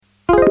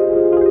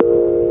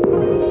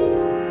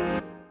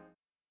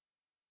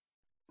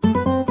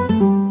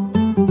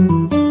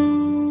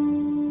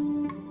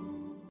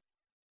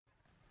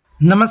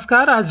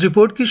नमस्कार। आज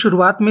रिपोर्ट की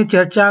शुरुआत में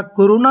चर्चा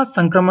कोरोना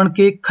संक्रमण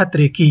के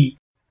खतरे की।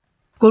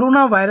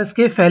 कोरोना वायरस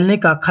के फैलने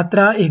का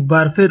खतरा एक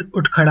बार फिर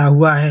उठ खड़ा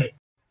हुआ है।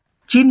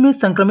 चीन में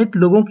संक्रमित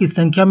लोगों की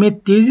संख्या में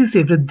तेजी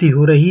से वृद्धि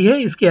हो रही है।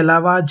 इसके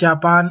अलावा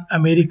जापान,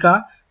 अमेरिका,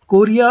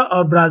 कोरिया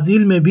और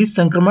ब्राजील में भी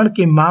संक्रमण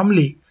के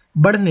मामले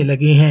बढ़ने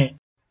लगे हैं।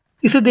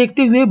 इसे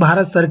देखते हुए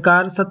भारत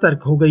सरकार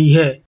सतर्क हो गई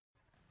है।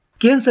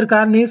 केंद्र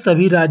सरकार ने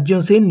सभी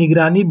राज्यों से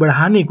निगरानी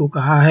बढ़ाने को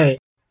कहा है।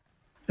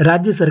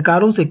 राज्य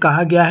सरकारों से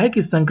कहा गया है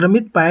कि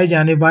संक्रमित पाए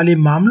जाने वाले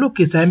मामलों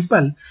के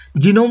सैंपल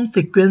जीनोम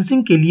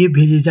सीक्वेंसिंग के लिए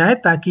भेजे जाएं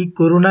ताकि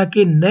कोरोना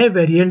के नए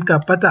वेरिएंट का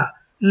पता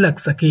लग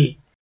सके।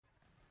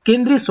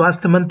 केंद्रीय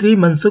स्वास्थ्य मंत्री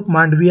मनसुख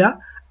मांडविया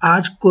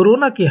आज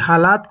कोरोना के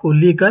हालात को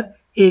लेकर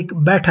एक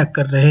बैठक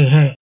कर रहे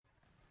हैं।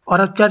 और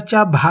अब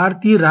चर्चा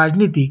भारतीय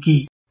राजनीति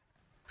की।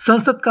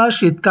 संसद का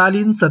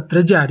शीतकालीन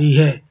सत्र जारी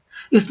है।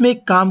 इसमें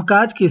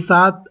कामकाज के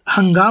साथ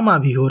हंगामा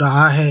भी हो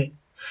रहा है।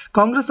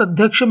 कांग्रेस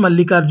अध्यक्ष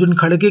मल्लिकार्जुन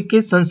खड़गे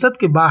के संसद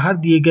के बाहर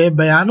दिए गए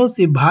बयानों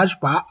से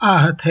भाजपा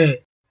आहत है।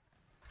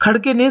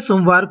 खड़गे ने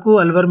सोमवार को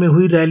अलवर में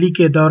हुई रैली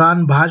के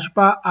दौरान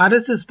भाजपा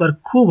आरएसएस पर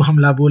खूब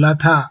हमला बोला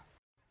था।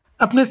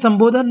 अपने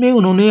संबोधन में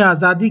उन्होंने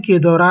आजादी के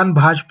दौरान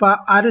भाजपा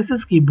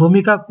आरएसएस की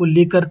भूमिका को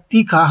लेकर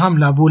तीखा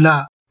हमला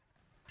बोला।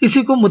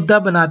 इसी को मुद्दा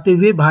बनाते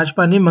हुए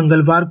भाजपा ने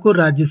मंगलवार को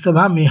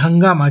राज्यसभा में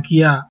हंगामा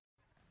किया।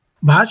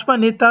 भाजपा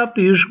नेता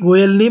पीयूष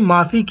गोयल ने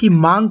माफी की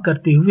मांग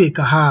करते हुए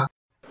कहा,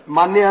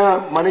 माननीय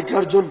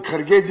मल्लिकार्जुन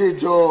खड़गे जी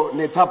जो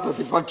नेता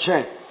प्रतिपक्ष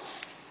हैं,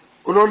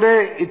 उन्होंने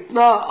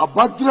इतना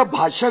अभद्र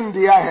भाषण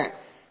दिया है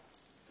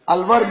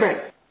अलवर में।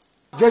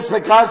 जिस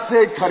प्रकार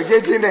से खड़गे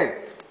जी ने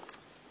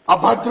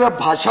अभद्र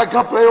भाषा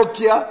का प्रयोग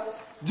किया,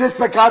 जिस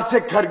प्रकार से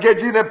खड़गे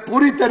जी ने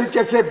पूरी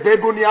तरीके से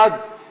बेबुनियाद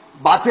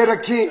बातें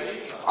रखी,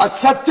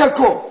 असत्य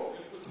को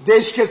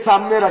देश के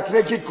सामने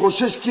रखने की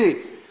कोशिश की,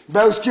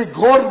 मैं उसकी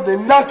घोर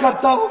निंदा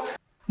करता हूं।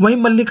 वहीं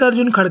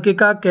मल्लिकार्जुन खड़गे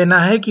का कहना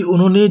है कि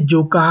उन्होंने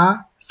जो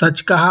कहा सच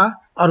कहा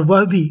और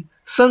वह भी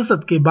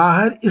संसद के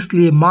बाहर,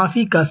 इसलिए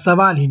माफी का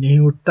सवाल ही नहीं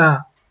उठता।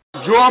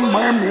 जो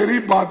मैं मेरी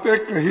बातें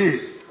कही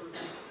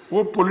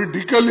वो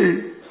politically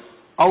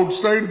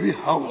outside the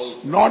house,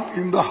 not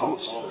in the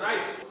house.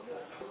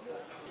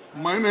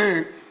 मैंने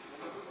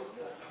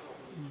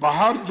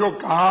बाहर जो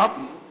कहा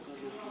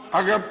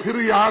अगर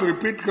फिर यहां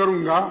रिपीट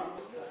करूंगा,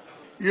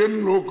 इन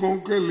लोगों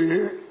के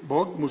लिए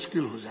बहुत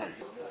मुश्किल हो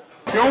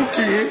जाएगी।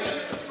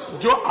 क्योंकि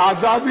जो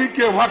आजादी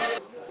के वक्त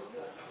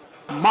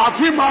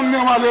माफी मांगने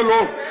वाले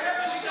लोग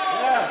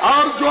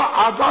और जो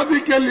आजादी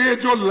के लिए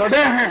जो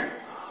लड़े हैं,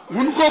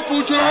 उनको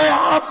पूछ रहे हैं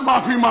आप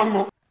माफी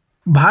मांगो।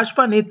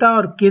 भाजपा नेता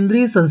और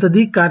केंद्रीय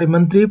संसदीय कार्य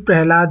मंत्री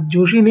प्रहलाद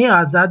जोशी ने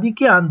आजादी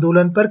के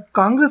आंदोलन पर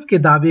कांग्रेस के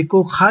दावे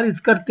को खारिज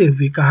करते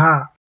हुए कहा,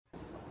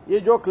 ये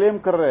जो क्लेम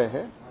कर रहे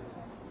हैं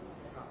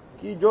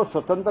कि जो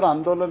स्वतंत्र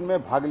आंदोलन में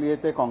भाग लिए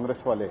थे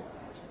कांग्रेस वाले,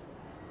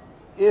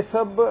 ये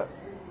सब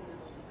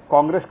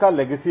कांग्रेस का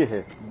लेगेसी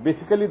है।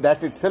 Basically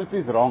that itself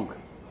is wrong.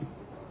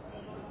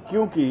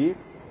 क्योंकि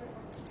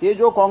ये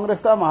जो कांग्रेस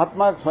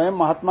का स्वयं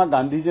महात्मा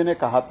गांधी जी ने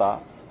कहा था,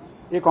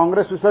 ये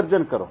कांग्रेस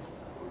विसर्जन करो।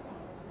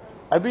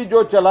 अभी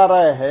जो चला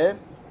रहा है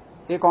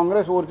ये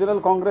कांग्रेस ओरिजिनल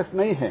कांग्रेस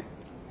नहीं है।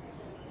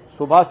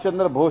 सुभाष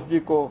चंद्र बोस जी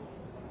को,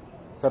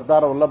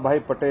 सरदार वल्लभ भाई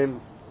पटेल,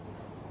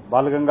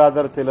 बाल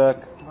गंगाधर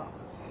तिलक,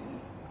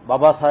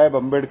 बाबा साहेब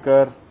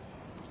अम्बेडकर,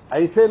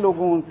 ऐसे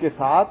लोगों के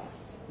साथ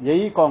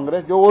यही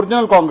कांग्रेस जो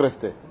ओरिजिनल कांग्रेस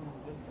थे,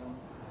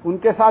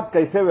 उनके साथ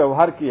कैसे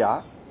व्यवहार किया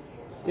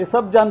ये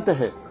सब जानते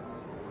हैं।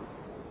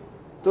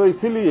 तो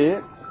इसीलिए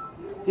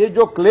ये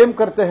जो क्लेम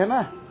करते हैं ना,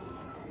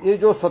 ये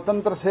जो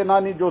स्वतंत्र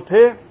सेनानी जो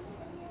थे,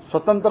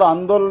 स्वतंत्र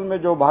आंदोलन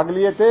में जो भाग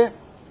लिए थे,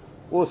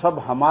 वो सब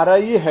हमारा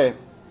ही है।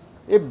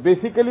 ये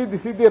basically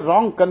this is the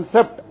wrong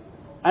concept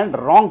and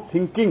wrong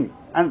thinking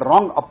and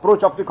wrong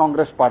approach of the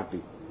Congress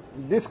party.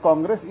 This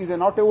Congress is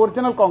not a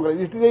original Congress,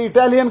 it is a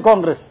Italian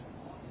Congress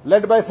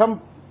led by some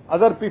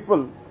other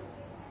people.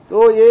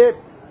 तो ये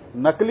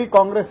नकली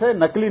कांग्रेस है,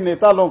 नकली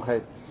नेता लोग है।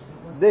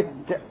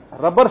 देख,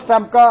 रबर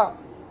स्टैंप का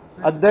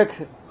अध्यक्ष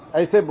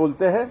ऐसे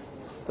बोलते हैं,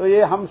 तो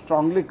ये हम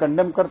स्ट्रांगली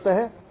कंडेम करते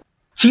हैं।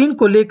 चीन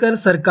को लेकर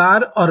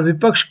सरकार और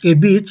विपक्ष के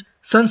बीच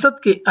संसद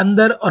के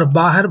अंदर और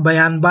बाहर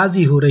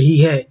बयानबाजी हो रही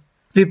है।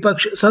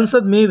 विपक्ष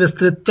संसद में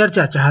विस्तृत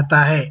चर्चा चाहता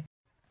है।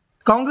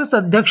 कांग्रेस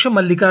अध्यक्ष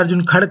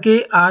मल्लिकार्जुन खड़गे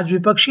आज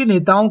विपक्षी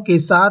नेताओं के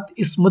साथ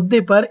इस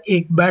मुद्दे पर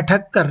एक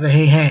बैठक कर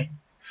रहे हैं।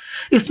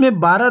 इसमें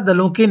 12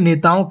 दलों के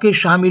नेताओं के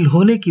शामिल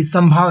होने की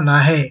संभावना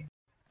है।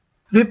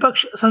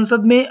 विपक्ष संसद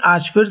में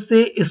आज फिर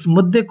से इस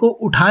मुद्दे को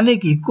उठाने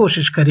की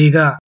कोशिश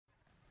करेगा।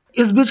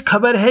 इस बीच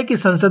खबर है कि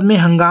संसद में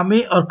हंगामे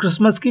और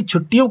क्रिसमस की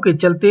छुट्टियों के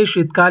चलते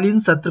शीतकालीन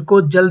सत्र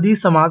को जल्दी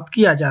समाप्त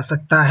किया जा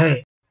सकता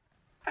है।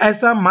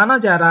 ऐसा माना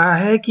जा रहा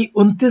है कि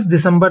 29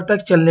 दिसंबर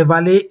तक चलने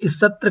वाले इस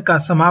सत्र का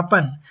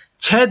समापन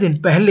 6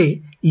 दिन पहले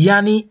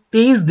यानी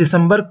 23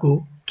 दिसंबर को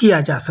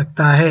किया जा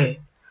सकता है।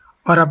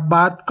 और अब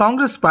बात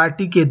कांग्रेस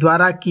पार्टी के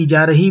द्वारा की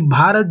जा रही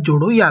भारत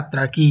जोड़ो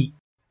यात्रा की।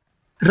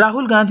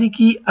 राहुल गांधी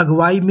की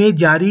अगुवाई में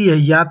जारी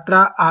यह यात्रा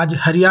आज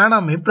हरियाणा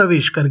में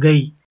प्रवेश कर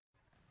गई।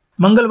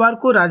 मंगलवार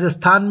को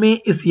राजस्थान में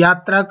इस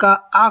यात्रा का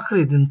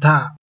आखिरी दिन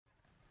था।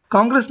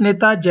 कांग्रेस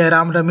नेता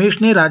जयराम रमेश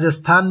ने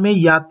राजस्थान में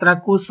यात्रा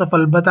को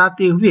सफल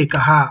बताते हुए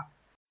कहा,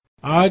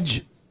 आज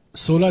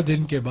 16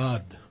 दिन के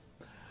बाद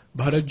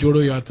भारत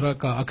जोड़ो यात्रा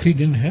का आखिरी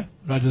दिन है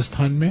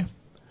राजस्थान में,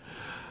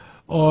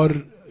 और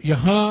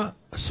यहां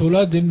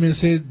 16 दिन में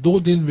से 2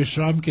 दिन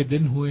विश्राम के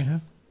दिन हुए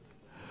हैं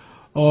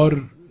और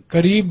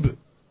करीब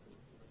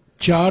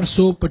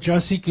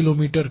 485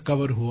 किलोमीटर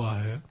कवर हुआ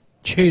है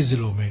 6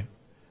 जिलों में,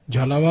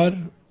 झालावाड़,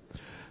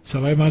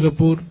 सवाई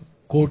माधोपुर,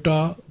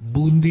 कोटा,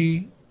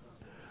 बूंदी,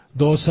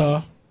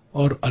 दौसा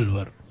और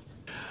अलवर।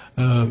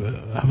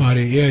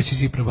 हमारे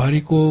एआईसीसी प्रभारी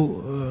को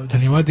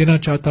धन्यवाद देना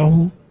चाहता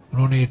हूं,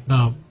 उन्होंने इतना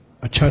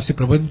अच्छा से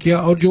प्रबंध किया,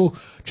 और जो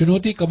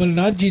चुनौती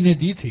कमलनाथ जी ने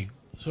दी थी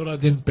 16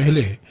 दिन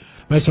पहले,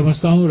 मैं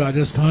समझता हूं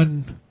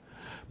राजस्थान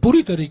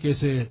पूरी तरीके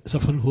से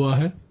सफल हुआ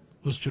है,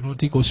 उस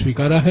चुनौती को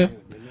स्वीकारा है।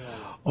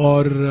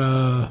 और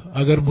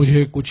अगर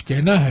मुझे कुछ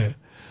कहना है,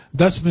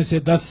 10 में से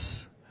 10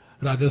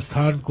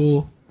 राजस्थान को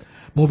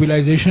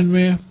मोबिलाइजेशन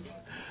में,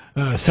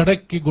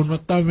 सड़क की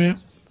गुणवत्ता में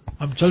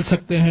हम चल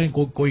सकते हैं,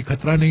 कोई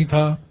खतरा नहीं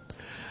था,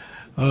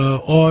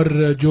 और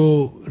जो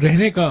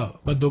रहने का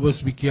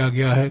बंदोबस्त भी किया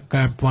गया है,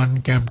 कैंप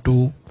 1, कैंप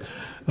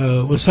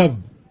 2, वो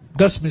सब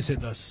 10 में से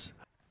 10।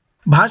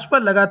 भाजपा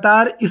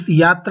लगातार इस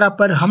यात्रा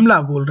पर हमला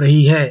बोल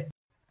रही है।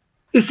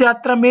 इस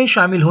यात्रा में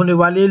शामिल होने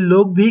वाले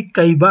लोग भी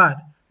कई बार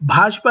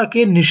भाजपा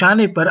के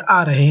निशाने पर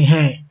आ रहे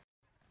हैं।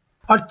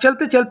 और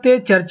चलते चलते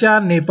चर्चा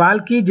नेपाल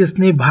की,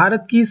 जिसने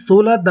भारत की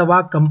 16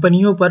 दवा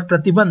कंपनियों पर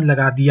प्रतिबंध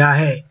लगा दिया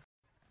है।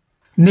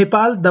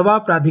 नेपाल दवा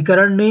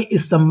प्राधिकरण ने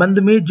इस संबंध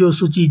में जो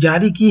सूची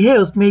जारी की है,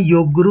 उसमें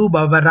योग गुरु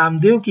बाबा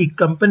रामदेव की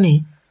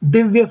कंपनी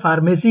दिव्य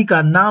फार्मेसी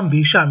का नाम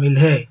भी शामिल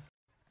है।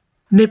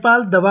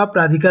 नेपाल दवा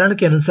प्राधिकरण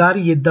के अनुसार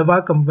ये दवा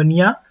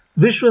कंपनियां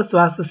विश्व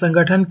स्वास्थ्य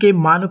संगठन के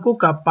मानकों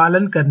का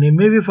पालन करने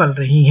में विफल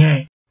रही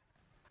हैं।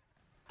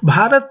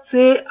 भारत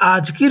से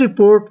आज की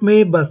रिपोर्ट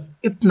में बस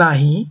इतना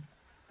ही।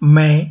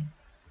 मैं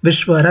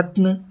विश्व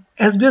रत्न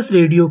SBS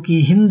रेडियो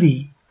की हिंदी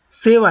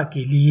सेवा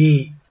के लिए।